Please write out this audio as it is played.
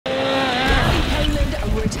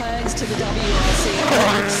to the WRC.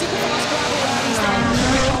 Super fast gravel rallies now.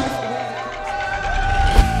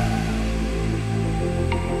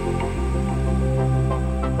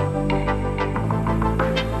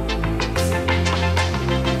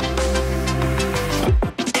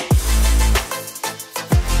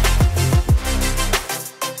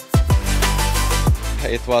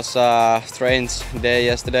 It was a strange day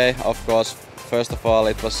yesterday. Of course, first of all,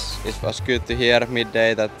 it was good to hear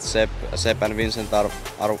midday that Seb and Vincent are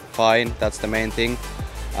fine. That's the main thing.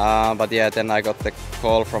 But yeah, then I got the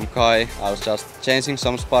call from Kai. I was just changing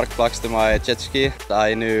some spark plugs to my jet ski.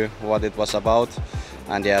 I knew what it was about,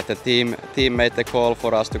 and yeah, the team made the call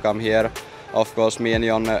for us to come here. Of course, me and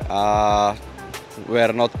Jon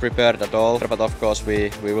were not prepared at all, but of course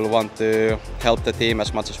we will want to help the team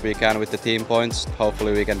as much as we can with the team points.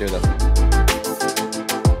 Hopefully we can do that.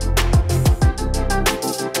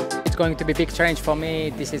 It's going to be a big challenge for me.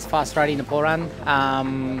 This is fast ride in the Poland.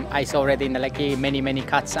 I saw already in the Lekki many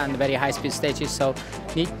cuts and very high speed stages, so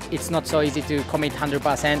it's not so easy to commit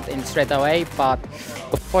 100% in straight away, but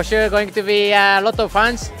for sure going to be a lot of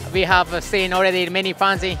fans. We have seen already many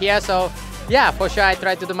fans in here, so yeah, for sure I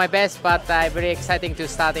try to do my best, but very exciting to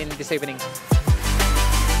start in this evening.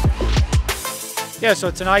 Yeah,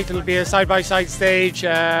 so tonight it'll be a side-by-side stage,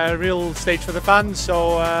 real stage for the fans,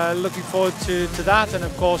 so looking forward to that, and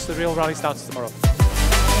of course the real rally starts tomorrow.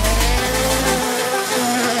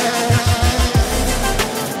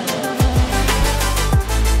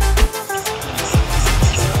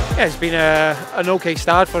 Yeah, it's been an okay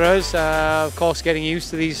start for us. Of course, getting used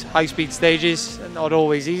to these high-speed stages, not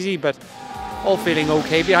always easy, but all feeling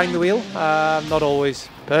okay behind the wheel. Not always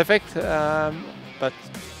perfect, but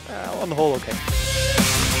on the whole okay.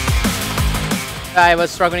 I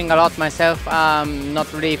was struggling a lot myself,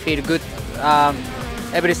 not really feel good.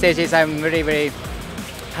 Every stages I'm very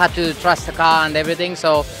hard to trust the car and everything,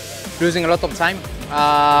 so losing a lot of time.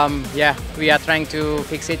 Yeah, we are trying to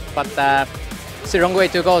fix it, but it's the wrong way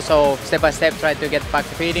to go, so step by step try to get back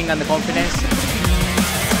the feeling and the confidence.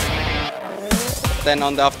 Then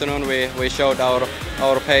on the afternoon we showed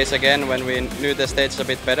our pace again when we knew the stage a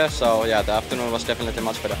bit better, so yeah, the afternoon was definitely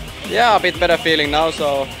much better. Yeah, a bit better feeling now,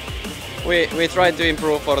 so we try to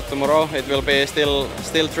improve for tomorrow. It will be still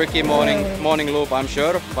tricky morning loop, I'm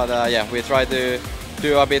sure, but yeah, we try to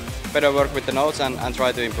do a bit better work with the notes and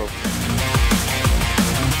try to improve.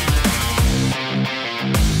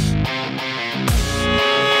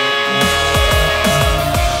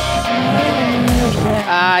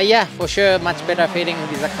 Yeah, for sure, much better feeling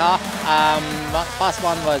with the car. First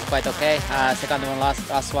one was quite okay. Second one,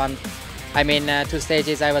 last one. I mean, two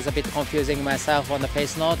stages I was a bit confusing myself on the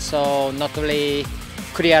pace note, so not really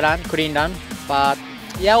clean run. But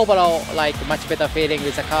yeah, overall, like much better feeling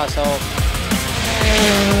with the car. So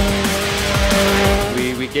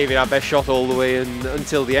we gave it our best shot all the way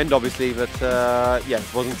until the end, obviously, but yeah,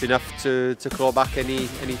 it wasn't enough to claw back any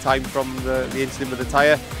time from the incident with the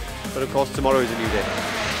tyre. But of course, tomorrow is a new day.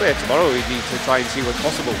 But yeah, tomorrow we need to try and see what's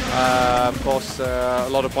possible. Of course, a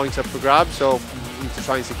lot of points up for grabs, so we need to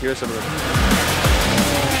try and secure some of them.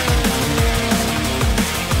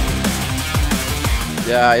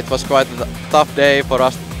 Yeah, it was quite a tough day for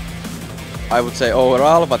us, I would say,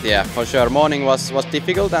 overall, but yeah, for sure morning was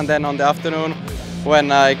difficult, and then on the afternoon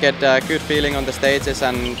when I get a good feeling on the stages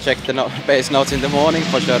and check the pace notes in the morning,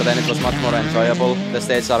 for sure then it was much more enjoyable. The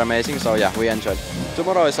stages are amazing, so yeah, we enjoyed.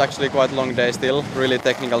 Tomorrow is actually quite a long day still, really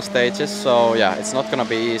technical stages, so yeah, it's not gonna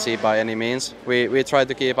be easy by any means. We try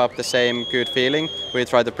to keep up the same good feeling. We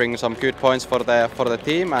try to bring some good points for the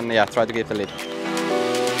team, and yeah, try to keep the lead.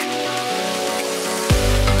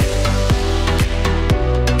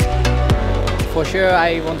 for sure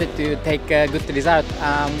I wanted to take a good result,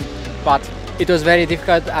 but it was very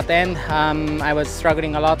difficult at the end. I was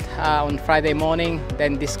struggling a lot on Friday morning,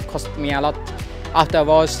 then this cost me a lot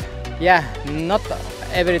afterwards. Yeah, not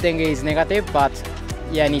everything is negative, but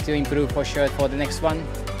yeah, I need to improve for sure for the next one.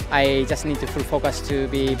 I just need to full focus to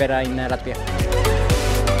be better in Latvia.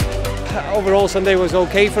 Overall, Sunday was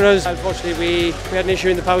okay for us. Unfortunately, we had an issue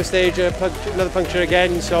in the power stage, another puncture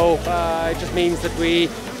again, so it just means that we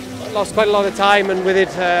lost quite a lot of time, and with it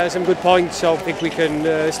some good points, so I think we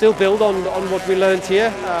can still build on what we learned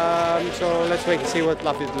here. So let's wait and see what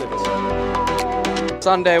Latvia delivers.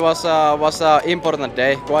 Sunday was an important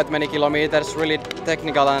day, quite many kilometers, really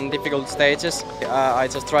technical and difficult stages. I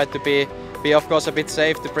just tried to be of course a bit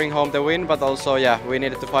safe to bring home the win, but also yeah, we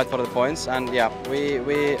needed to fight for the points, and yeah,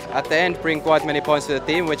 we at the end bring quite many points to the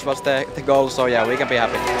team, which was the goal, so yeah, we can be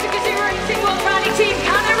happy.